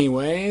 So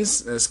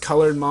anyways, this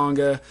colored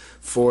manga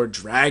for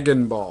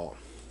Dragon Ball.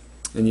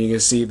 And you can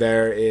see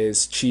there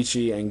is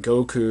Chi-Chi and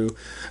Goku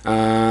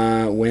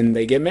when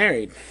they get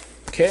married.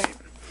 Okay.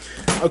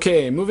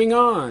 Okay, moving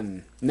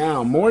on.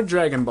 Now, more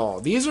Dragon Ball.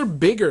 These are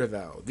bigger,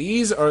 though.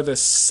 These are the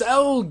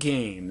Cell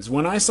games.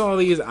 When I saw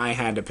these, I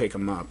had to pick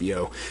them up,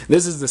 yo.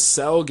 This is the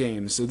Cell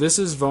games. So this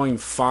is Volume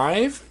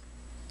 5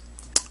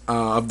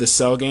 of the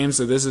Cell games.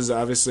 So this is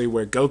obviously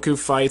where Goku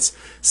fights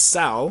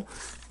Cell.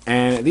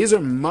 And these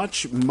are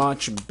much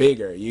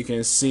bigger. You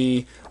can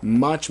see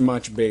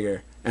much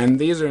bigger. And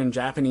these are in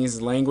Japanese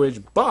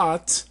language,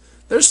 but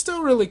they're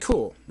still really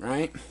cool,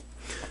 right?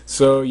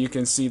 So you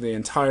can see the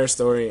entire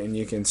story, and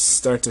you can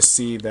start to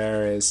see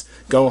there is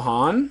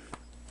Gohan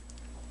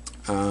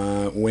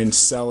when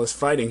Cell is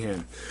fighting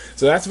him.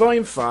 So that's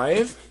Volume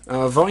 5.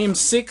 Volume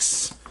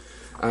 6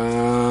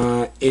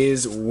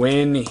 is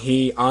when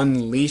he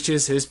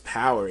unleashes his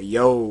power.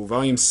 Yo,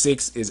 Volume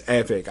 6 is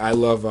epic. I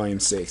love Volume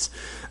 6.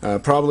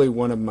 Probably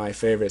one of my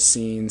favorite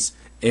scenes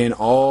in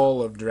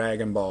all of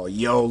Dragon Ball.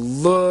 Yo,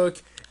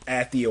 look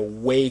at the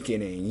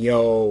awakening.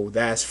 Yo,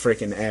 that's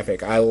freaking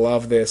epic. I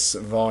love this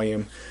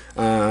volume,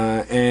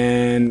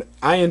 and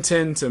I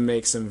intend to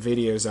make some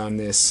videos on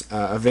this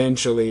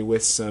eventually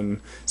with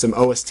some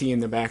OST in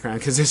the background,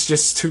 because it's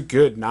just too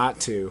good not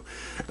to.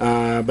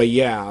 But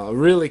yeah, a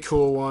really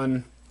cool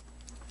one.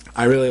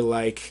 I really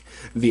like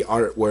the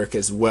artwork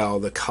as well,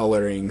 the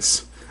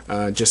colorings,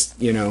 just,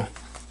 you know,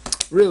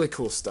 really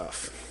cool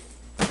stuff.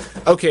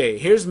 Okay,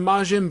 here's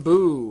Majin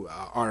Buu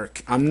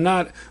arc. I'm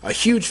not a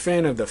huge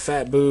fan of the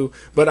Fat Buu,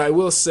 but I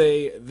will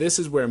say this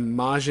is where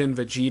Majin,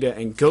 Vegeta,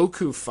 and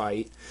Goku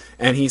fight,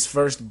 and he's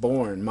first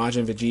born.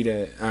 Majin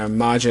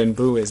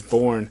Buu is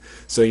born,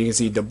 so you can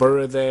see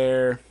Dabura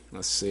there.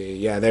 Let's see,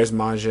 yeah, there's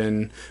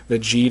Majin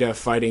Vegeta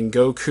fighting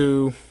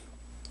Goku,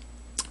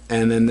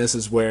 and then this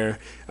is where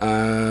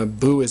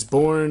Buu is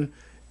born,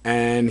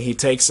 and he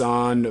takes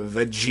on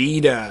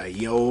Vegeta.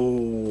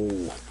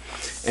 Yo.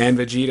 And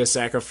Vegeta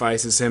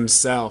sacrifices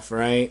himself,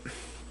 right?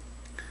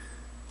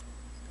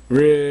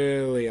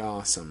 Really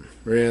awesome.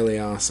 Really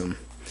awesome.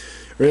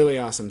 Really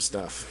awesome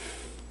stuff.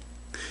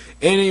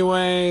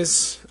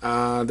 Anyways,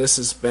 this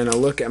has been a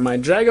look at my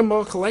Dragon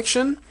Ball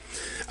collection.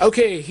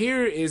 Okay,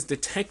 here is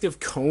Detective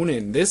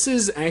Conan. This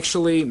is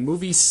actually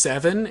movie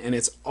 7, and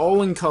it's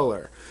all in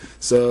color.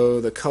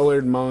 So the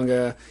colored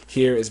manga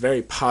here is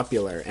very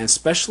popular, and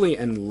especially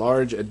in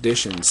large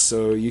editions.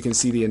 So you can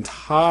see the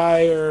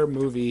entire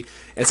movie.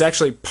 It's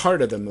actually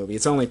part of the movie.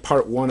 It's only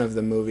part 1 of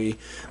the movie,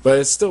 but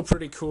it's still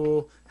pretty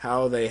cool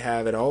how they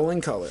have it all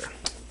in color.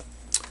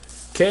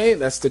 Okay,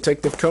 that's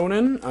Detective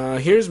Conan.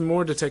 Here's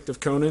more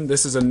Detective Conan.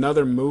 This is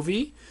another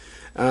movie.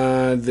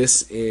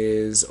 This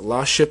is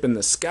Lost Ship in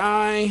the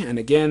Sky, and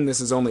again,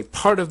 this is only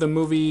part of the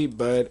movie,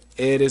 but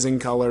it is in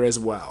color as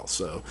well.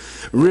 So,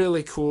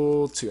 really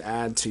cool to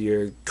add to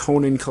your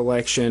Conan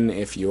collection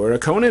if you're a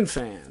Conan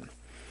fan.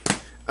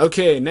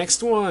 Okay,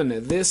 next one.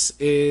 This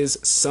is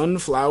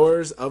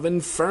Sunflowers of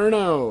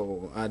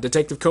Inferno,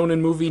 Detective Conan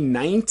movie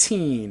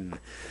 19.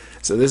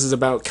 So this is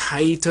about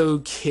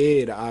Kaito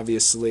Kid,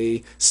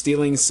 obviously,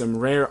 stealing some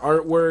rare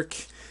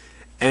artwork.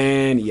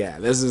 And yeah,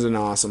 this is an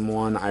awesome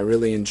one. I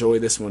really enjoy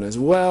this one as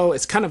well.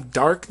 It's kind of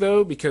dark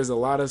though, because a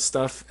lot of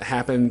stuff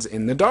happens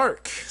in the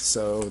dark,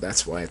 so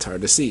that's why it's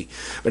hard to see.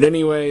 But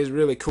anyways,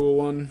 really cool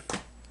one.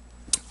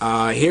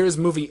 Here's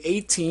movie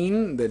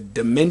 18, The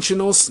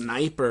Dimensional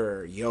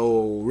Sniper.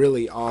 Yo,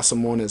 really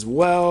awesome one as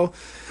well.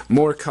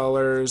 More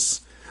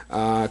colors.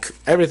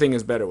 Everything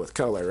is better with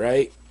color,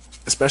 right?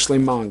 Especially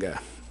manga.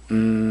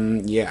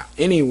 Yeah.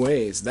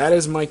 Anyways, that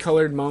is my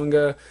colored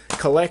manga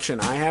collection.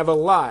 I have a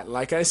lot,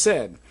 like I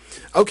said.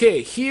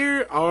 Okay,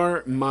 here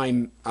are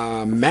my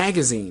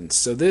magazines.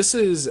 So this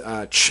is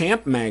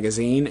Champ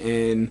magazine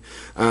in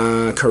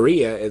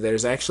Korea.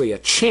 There's actually a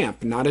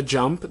Champ, not a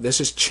Jump. This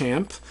is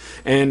Champ,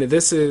 and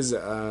this is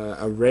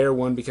a rare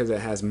one because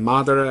it has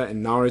Madara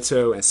and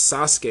Naruto and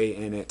Sasuke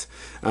in it.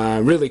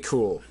 Really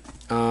cool.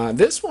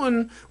 This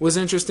one was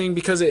interesting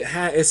because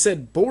it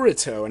said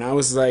Boruto, and I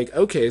was like,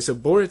 okay, so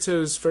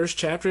Boruto's first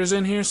chapter is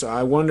in here, so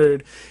I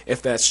wondered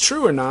if that's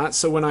true or not.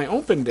 So when I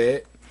opened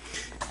it,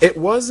 it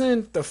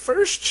wasn't the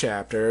first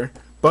chapter,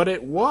 but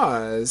it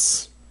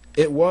was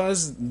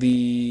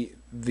the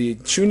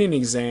Chunin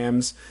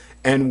exams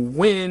and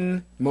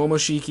when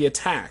Momoshiki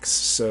attacks.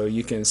 So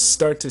you can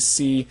start to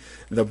see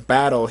the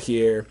battle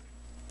here.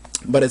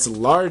 But it's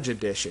large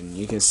edition.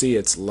 You can see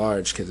it's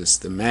large because it's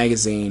the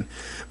magazine.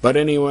 But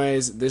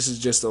anyways, this is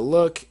just a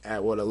look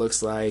at what it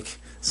looks like.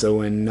 So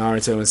when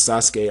Naruto and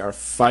Sasuke are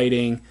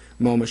fighting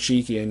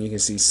Momoshiki, and you can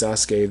see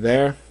Sasuke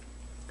there.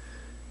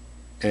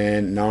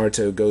 And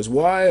Naruto goes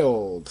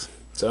wild.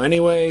 So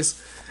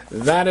anyways,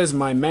 that is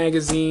my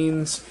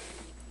magazines.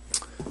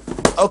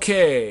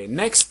 Okay,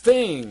 next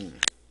thing.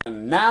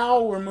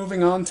 Now we're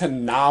moving on to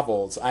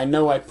novels. I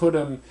know I put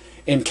them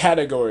in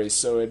categories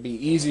so it'd be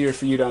easier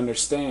for you to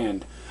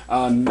understand.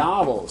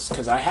 Novels,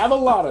 because I have a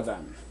lot of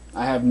them.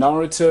 I have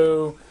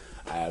Naruto.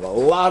 I have a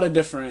lot of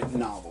different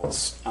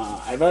novels.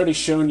 I've already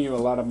shown you a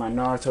lot of my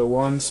Naruto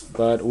ones,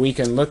 but we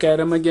can look at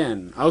them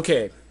again.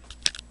 Okay.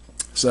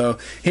 So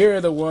here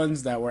are the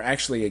ones that were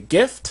actually a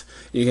gift.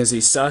 You can see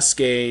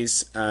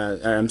Sasuke's,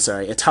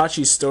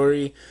 Itachi's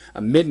story,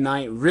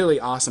 Midnight, really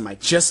awesome. I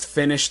just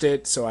finished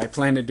it, so I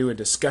plan to do a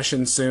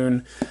discussion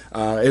soon.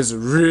 It was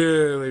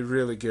really,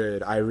 really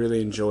good. I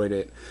really enjoyed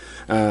it.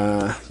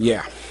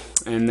 Yeah.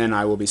 And then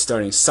I will be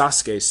starting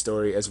Sasuke's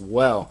story as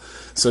well.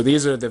 So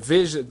these are the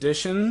Viz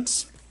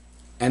editions.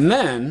 And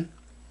then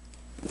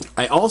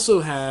I also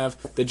have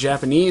the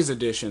Japanese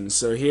edition.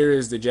 So here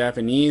is the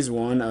Japanese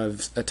one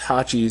of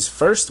Itachi's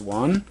first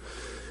one.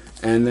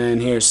 And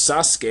then here's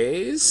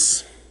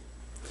Sasuke's,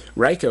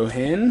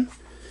 Raikohen.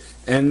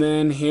 And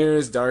then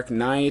here's Dark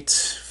Knight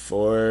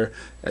for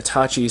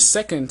Itachi's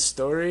second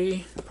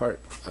story, part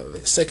of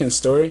his second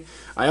story.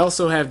 I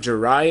also have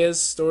Jiraiya's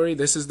story.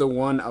 This is the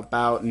one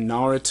about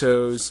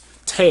Naruto's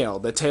tale,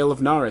 the tale of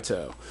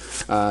Naruto.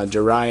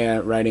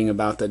 Jiraiya writing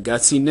about the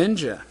gutsy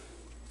ninja.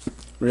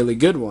 Really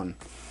good one.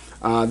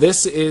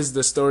 This is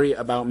the story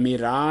about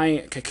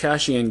Mirai,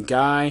 Kakashi, and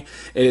Guy.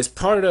 It is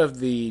part of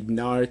the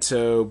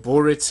Naruto,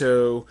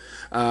 Boruto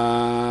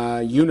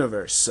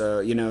universe.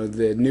 So, you know,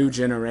 the new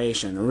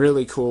generation. A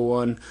really cool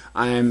one.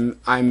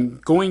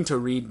 I'm going to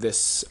read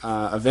this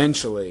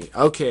eventually.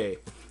 Okay,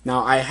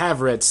 now I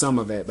have read some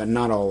of it, but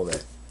not all of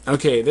it.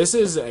 Okay, this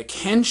is a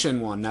Kenshin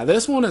one. Now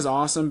this one is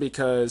awesome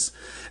because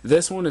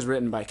this one is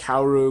written by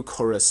Kaoru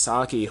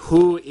Kurosaki,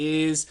 who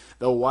is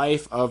the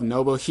wife of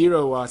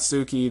Nobuhiro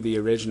Watsuki, the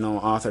original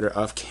author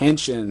of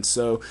Kenshin.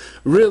 So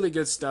really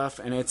good stuff,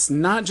 and it's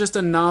not just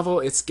a novel,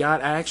 it's got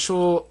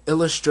actual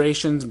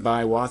illustrations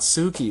by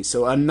Watsuki.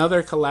 So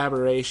another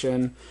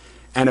collaboration,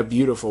 and a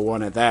beautiful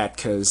one at that,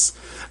 because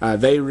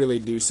they really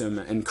do some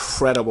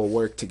incredible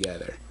work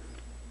together.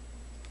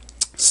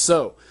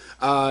 So,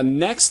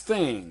 next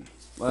thing.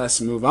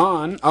 Let's move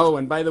on. Oh,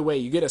 and by the way,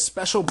 you get a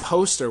special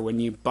poster when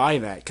you buy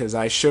that, because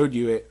I showed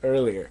you it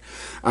earlier.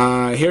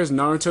 Here's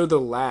Naruto the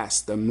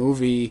Last, the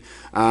movie.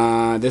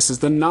 This is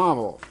the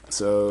novel.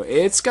 So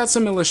it's got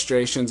some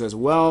illustrations as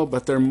well,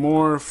 but they're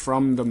more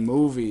from the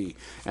movie.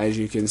 As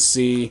you can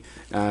see,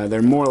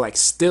 they're more like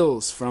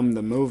stills from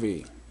the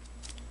movie.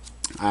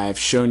 I've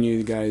shown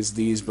you guys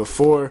these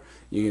before.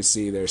 You can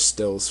see they're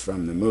stills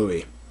from the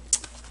movie.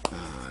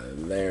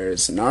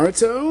 There's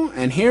Naruto,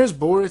 and here's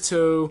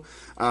Boruto,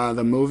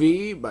 the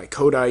movie by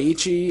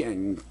Kodaichi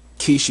and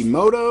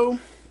Kishimoto.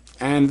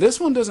 And this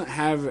one doesn't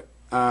have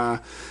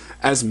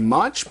as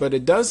much, but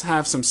it does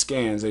have some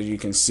scans, as you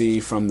can see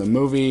from the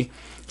movie,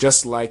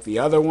 just like the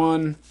other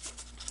one.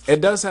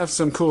 It does have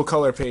some cool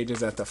color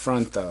pages at the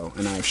front, though,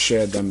 and I've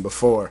shared them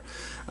before.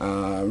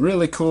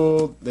 Really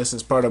cool. This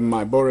is part of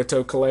my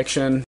Boruto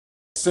collection.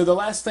 So the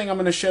last thing I'm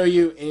going to show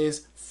you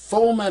is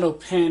Full Metal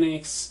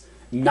Panic's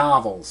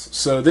novels.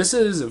 So this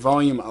is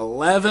volume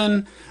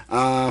 11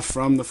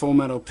 from the Full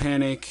Metal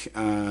Panic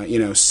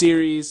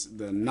series,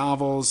 the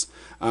novels.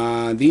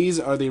 These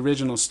are the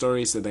original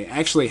stories, so they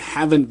actually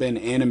haven't been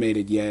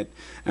animated yet.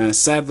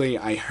 Sadly,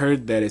 I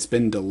heard that it's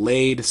been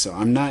delayed, so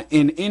I'm not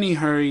in any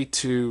hurry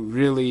to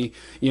really,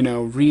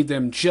 read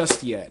them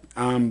just yet.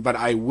 But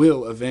I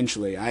will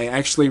eventually. I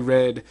actually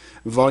read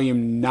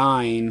volume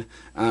 9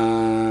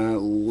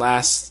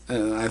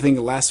 I think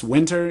last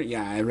winter.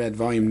 Yeah, I read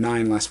volume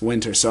 9 last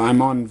winter, so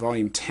I'm on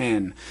volume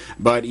 10.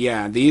 But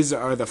yeah, these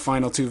are the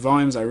final two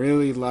volumes. I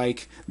really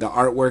like the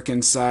artwork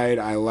inside.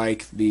 I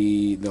like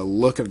the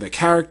look of the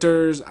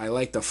characters. I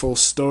like the full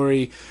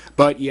story.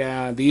 But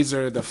yeah, these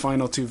are the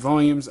final 2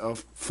 volumes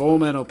of Full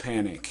Metal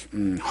Panic.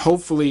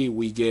 Hopefully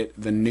we get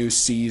the new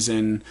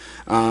season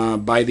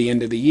by the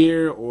end of the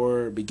year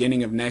or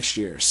beginning of next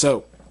year.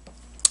 So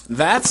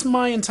that's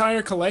my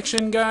entire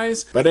collection,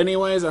 guys. But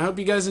anyways, I hope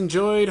you guys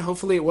enjoyed.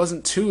 Hopefully it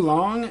wasn't too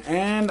long,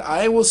 and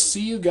I will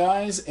see you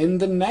guys in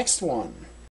the next one.